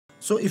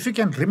So if you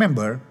can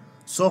remember,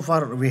 so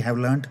far we have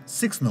learnt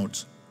 6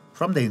 notes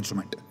from the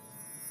instrument.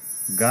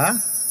 Ga,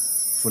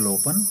 full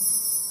open,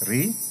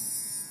 Re,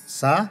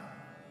 Sa,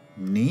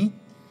 Ni,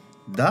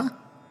 Da,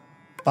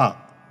 Pa.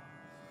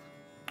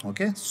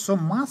 Okay, so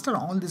master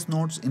all these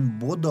notes in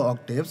both the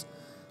octaves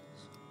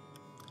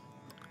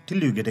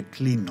till you get a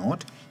clean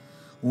note.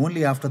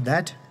 Only after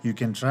that you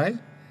can try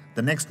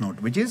the next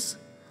note, which is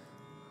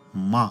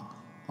Ma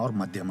or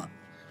Madhyama.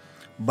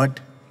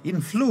 But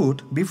in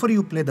flute, before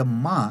you play the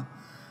Ma,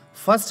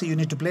 first you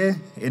need to play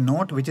a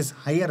note which is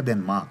higher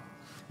than Ma,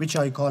 which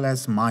I call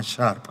as Ma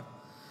sharp.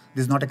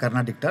 This is not a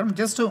Carnatic term.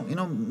 Just to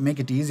make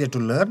it easier to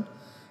learn,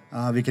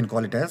 we can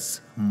call it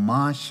as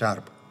Ma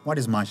sharp. What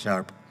is Ma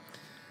sharp?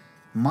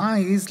 Ma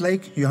is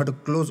like you have to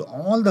close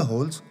all the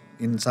holes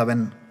in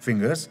 7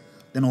 fingers,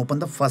 then open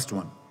the first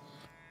one.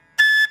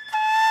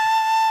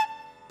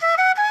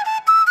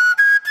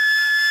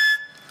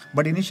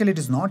 But initially it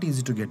is not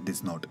easy to get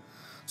this note.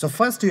 So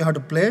first you have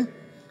to play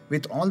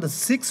with all the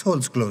 6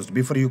 holes closed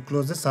before you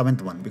close the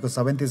 7th one, because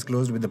 7th is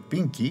closed with the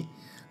pinky.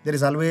 There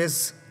is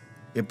always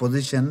a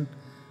position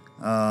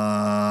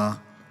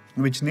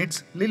which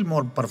needs a little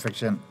more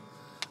perfection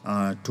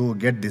to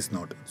get this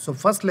note. So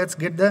first let's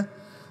get the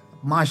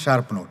Ma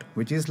sharp note,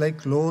 which is like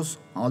close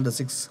all the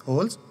 6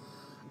 holes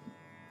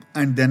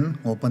and then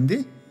open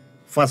the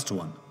first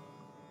one.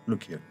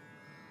 Look here,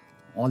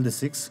 all the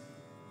 6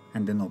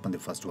 and then open the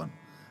first one.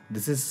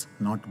 This is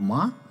not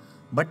Ma,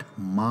 but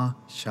Ma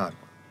sharp.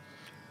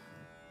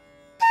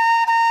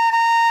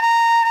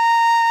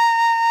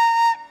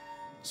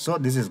 So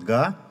this is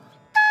Ga,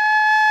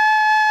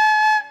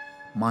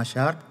 Ma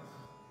sharp,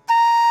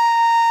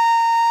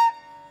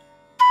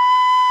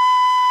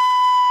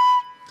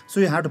 so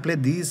you have to play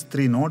these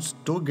 3 notes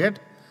to get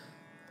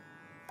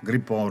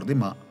grip over the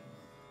Ma.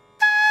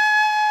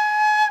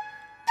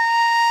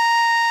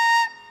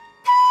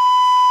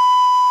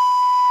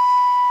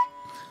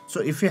 So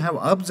if you have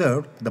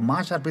observed, the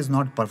Ma sharp is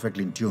not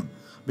perfectly in tune,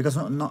 because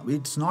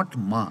it's not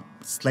Ma,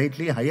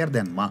 slightly higher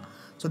than Ma.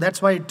 So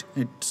that's why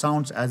it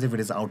sounds as if it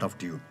is out of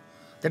tune.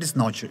 That is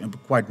not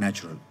quite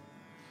natural.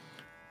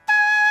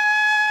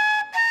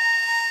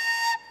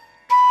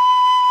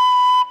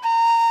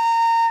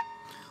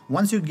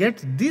 Once you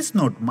get this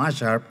note Ma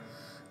sharp,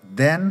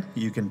 then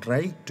you can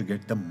try to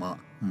get the Ma,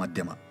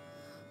 Madhyama.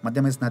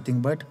 Madhyama is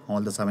nothing but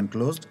all the 7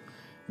 closed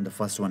and the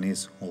first one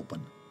is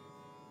open.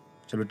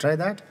 Shall we try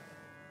that?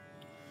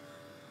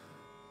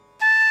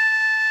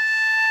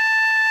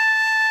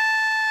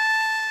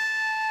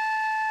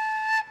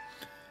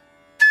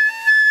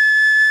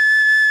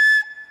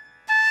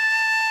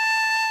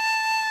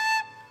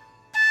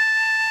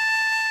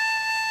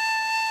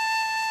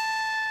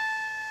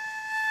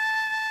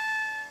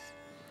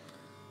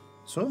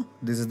 So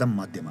this is the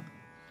Madhyama.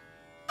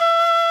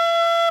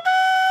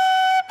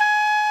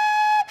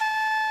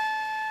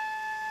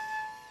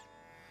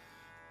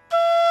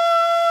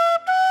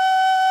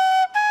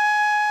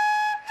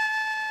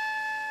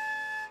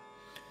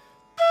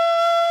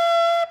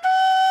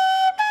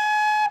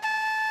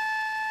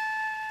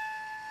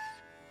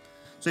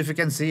 So if you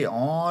can see,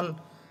 all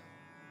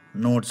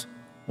notes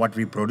what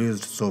we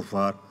produced so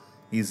far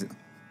is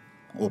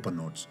open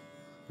notes.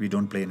 We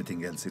don't play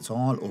anything else. It's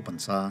all open.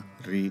 Sa,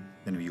 Re,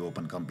 then we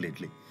open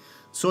completely.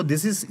 So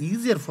this is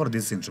easier for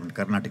this instrument,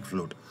 Carnatic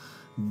flute.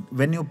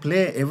 When you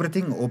play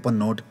everything open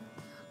note,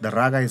 the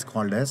raga is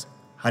called as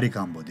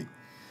Harikambodi.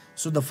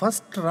 So the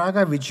first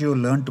raga which you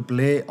learn to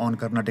play on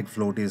Carnatic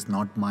flute is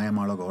not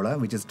Mayamala Goda,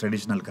 which is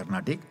traditional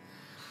Carnatic.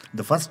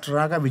 The first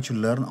raga which you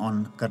learn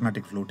on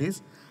Carnatic flute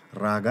is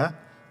Raga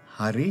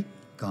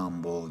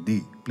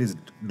Harikambodi. Please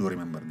do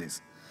remember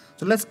this.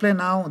 So let's play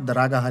now the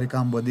Raga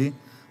Harikambodi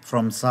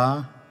from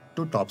Sa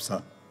to top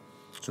Sa.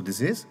 So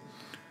this is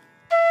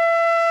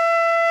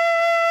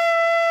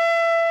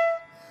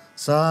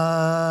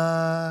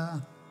Sa,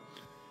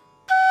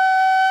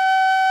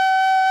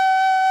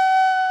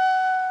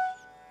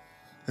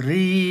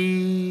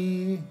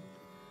 Re,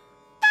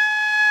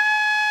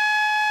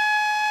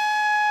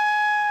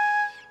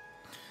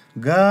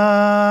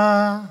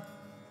 Ga,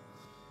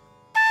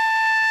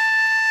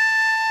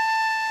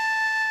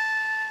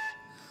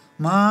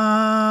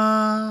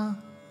 Ma,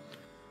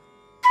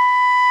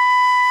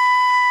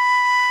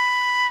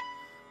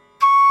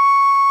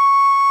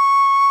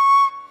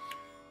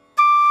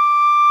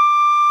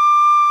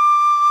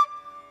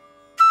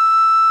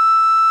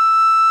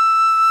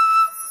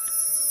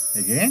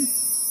 again.